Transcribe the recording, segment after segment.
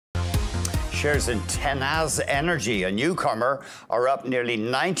Shares in Tenaz Energy, a newcomer, are up nearly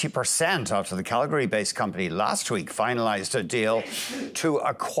 90% after the Calgary-based company last week finalized a deal to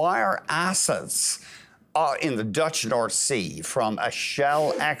acquire assets in the Dutch North Sea from a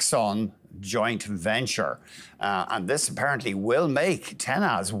Shell-Exxon joint venture. And this apparently will make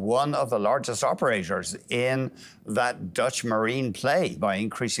Tenaz one of the largest operators in that Dutch marine play by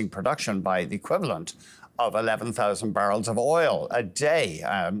increasing production by the equivalent of 11,000 barrels of oil a day.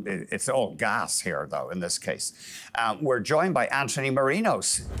 It's all gas here, though, in this case. We're joined by Anthony Marino,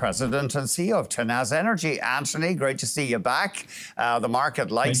 President and CEO of Tenaz Energy. Anthony, great to see you back. The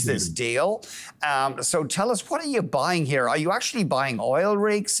market likes this deal. So tell us, what are you buying here? Are you actually buying oil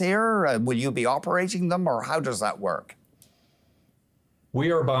rigs here? Will you be operating them, or how does that work?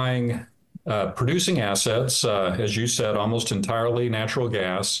 We are buying producing assets, as you said, almost entirely natural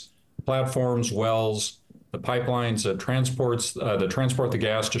gas, platforms, wells, the pipelines that transport the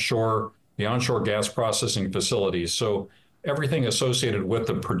gas to shore, the onshore gas processing facilities. So everything associated with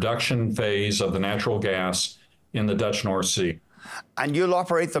the production phase of the natural gas in the Dutch North Sea. And you'll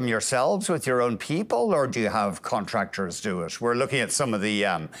operate them yourselves with your own people, or do you have contractors do it? We're looking at some of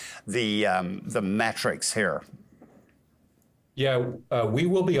the metrics here. Yeah, we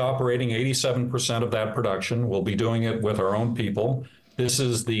will be operating 87% of that production. We'll be doing it with our own people. This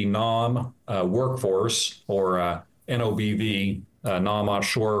is the NOM workforce, or NOBV, NOM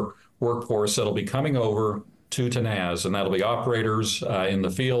offshore workforce, that'll be coming over to Tenaz, and that'll be operators in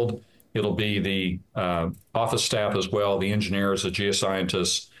the field. It'll be the office staff as well, the engineers, the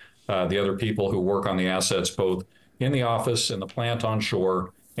geoscientists, the other people who work on the assets, both in the office, in the plant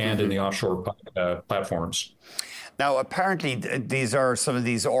onshore, and in the offshore platforms. Now, apparently, these are some of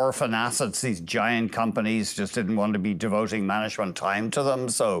these orphan assets. These giant companies just didn't want to be devoting management time to them.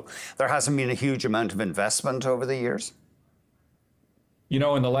 So there hasn't been a huge amount of investment over the years. You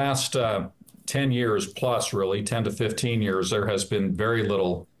know, in the last 10 years plus, really, 10 to 15 years, there has been very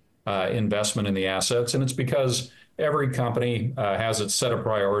little investment in the assets. And it's because every company has its set of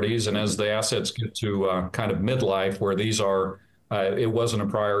priorities. And as the assets get to kind of midlife, where these are, it wasn't a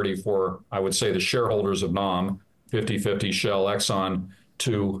priority for, I would say, the shareholders of NOM, 50-50 Shell, Exxon,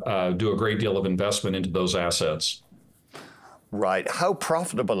 to do a great deal of investment into those assets. Right. How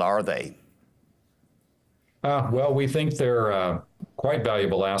profitable are they? Well, we think they're quite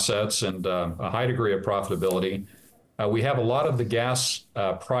valuable assets and a high degree of profitability. We have a lot of the gas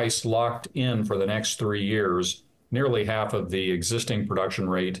price locked in for the next 3 years, nearly half of the existing production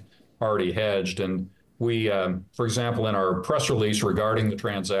rate already hedged. And we, for example, in our press release regarding the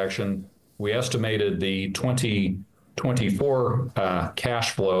transaction, we estimated the 2024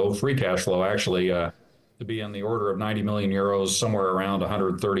 cash flow, free cash flow, actually, to be in the order of 90 million euros, somewhere around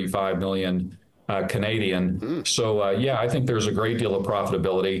 135 million Canadian. So, yeah, I think there's a great deal of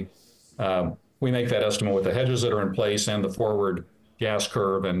profitability. We make that estimate with the hedges that are in place and the forward gas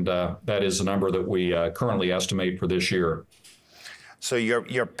curve, and that is the number that we currently estimate for this year. So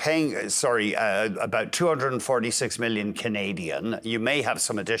you're paying, about 246 million Canadian. You may have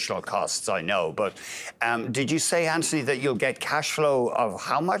some additional costs, I know, but did you say, Anthony, that you'll get cash flow of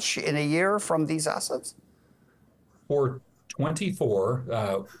how much in a year from these assets? For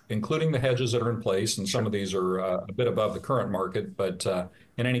 24, including the hedges that are in place, and some of these are a bit above the current market, but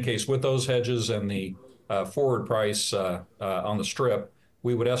in any case, with those hedges and the forward price on the strip,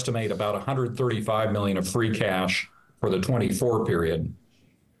 we would estimate about 135 million of free cash for the 24 period.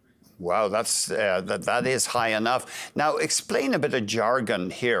 Wow, that is high enough. Now, explain a bit of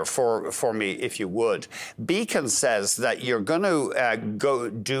jargon here for me, if you would. Beacon says that you're going to go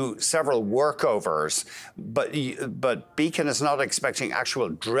do several workovers, but Beacon is not expecting actual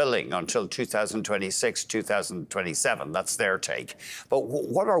drilling until 2026, 2027. That's their take. But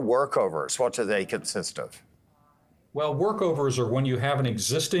what are workovers? What do they consist of? Well, workovers are when you have an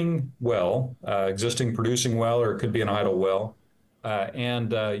existing well, existing producing well, or it could be an idle well,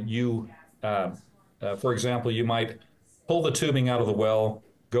 and you, for example, you might pull the tubing out of the well,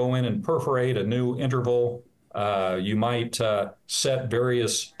 go in and perforate a new interval. You might set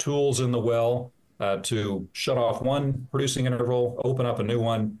various tools in the well to shut off one producing interval, open up a new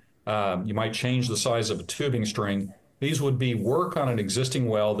one. You might change the size of a tubing string. These would be work on an existing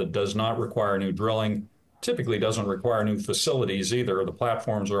well that does not require new drilling. Typically doesn't require new facilities either. The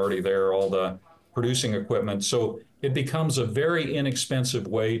platforms are already there, all the producing equipment. So it becomes a very inexpensive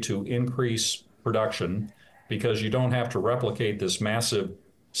way to increase production because you don't have to replicate this massive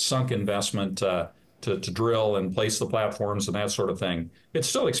sunk investment to drill and place the platforms and that sort of thing. It's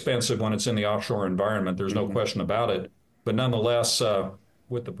still expensive when it's in the offshore environment. There's no question about it. But nonetheless,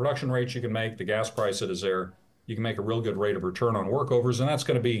 with the production rates you can make, the gas price that is there, you can make a real good rate of return on workovers. And that's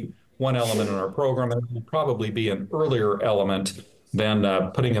going to be one element in our program, and it will probably be an earlier element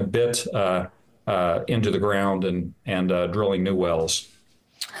than putting a bit into the ground and drilling new wells.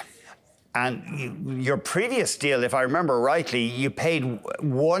 And your previous deal, if I remember rightly, you paid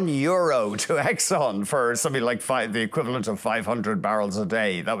 €1 to Exxon for something like the equivalent of 500 barrels a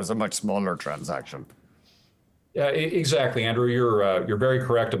day. That was a much smaller transaction. Exactly, Andrew. You're very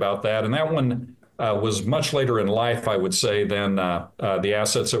correct about that. And that one was much later in life, I would say, than the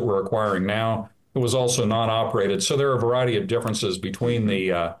assets that we're acquiring now. It was also non-operated. So there are a variety of differences between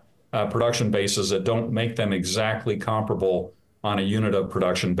the production bases that don't make them exactly comparable on a unit of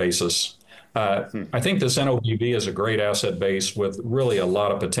production basis. I think this NOVB is a great asset base with really a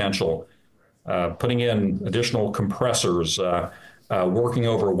lot of potential. Putting in additional compressors, working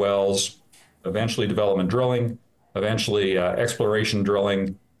over wells, eventually development drilling, eventually exploration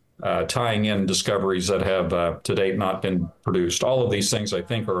drilling, tying in discoveries that have to date not been produced. All of these things, I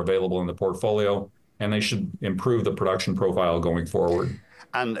think, are available in the portfolio, and they should improve the production profile going forward.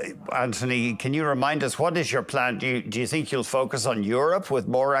 And Anthony, can you remind us, what is your plan? Do you think you'll focus on Europe with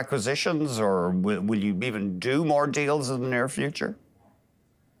more acquisitions, or will you even do more deals in the near future?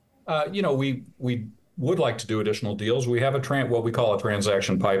 We would like to do additional deals. We have what we call a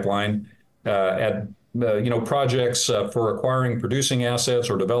transaction pipeline, projects for acquiring producing assets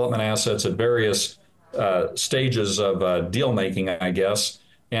or development assets at various stages of deal making, I guess.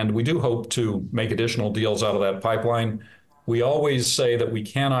 And we do hope to make additional deals out of that pipeline. We always say that we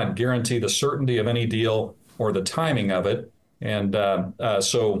cannot guarantee the certainty of any deal or the timing of it. And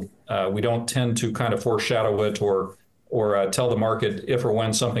so we don't tend to kind of foreshadow it or tell the market if or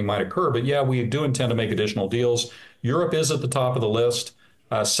when something might occur. But yeah, we do intend to make additional deals. Europe is at the top of the list.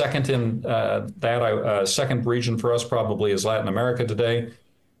 Second in second region for us probably is Latin America today.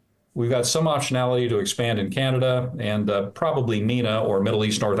 We've got some optionality to expand in Canada and probably MENA or Middle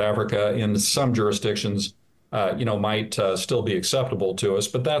East, North Africa in some jurisdictions. Might still be acceptable to us,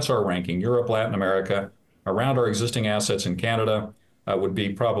 but that's our ranking. Europe, Latin America, around our existing assets in Canada would be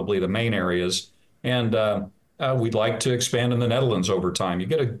probably the main areas. And we'd like to expand in the Netherlands over time. You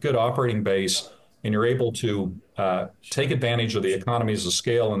get a good operating base, and you're able to take advantage of the economies of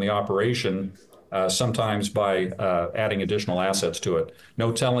scale in the operation, sometimes by adding additional assets to it.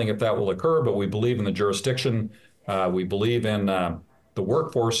 No telling if that will occur, but we believe in the jurisdiction. We believe in the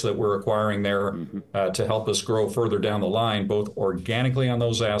workforce that we're acquiring there to help us grow further down the line, both organically on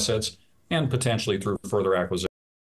those assets and potentially through further acquisition.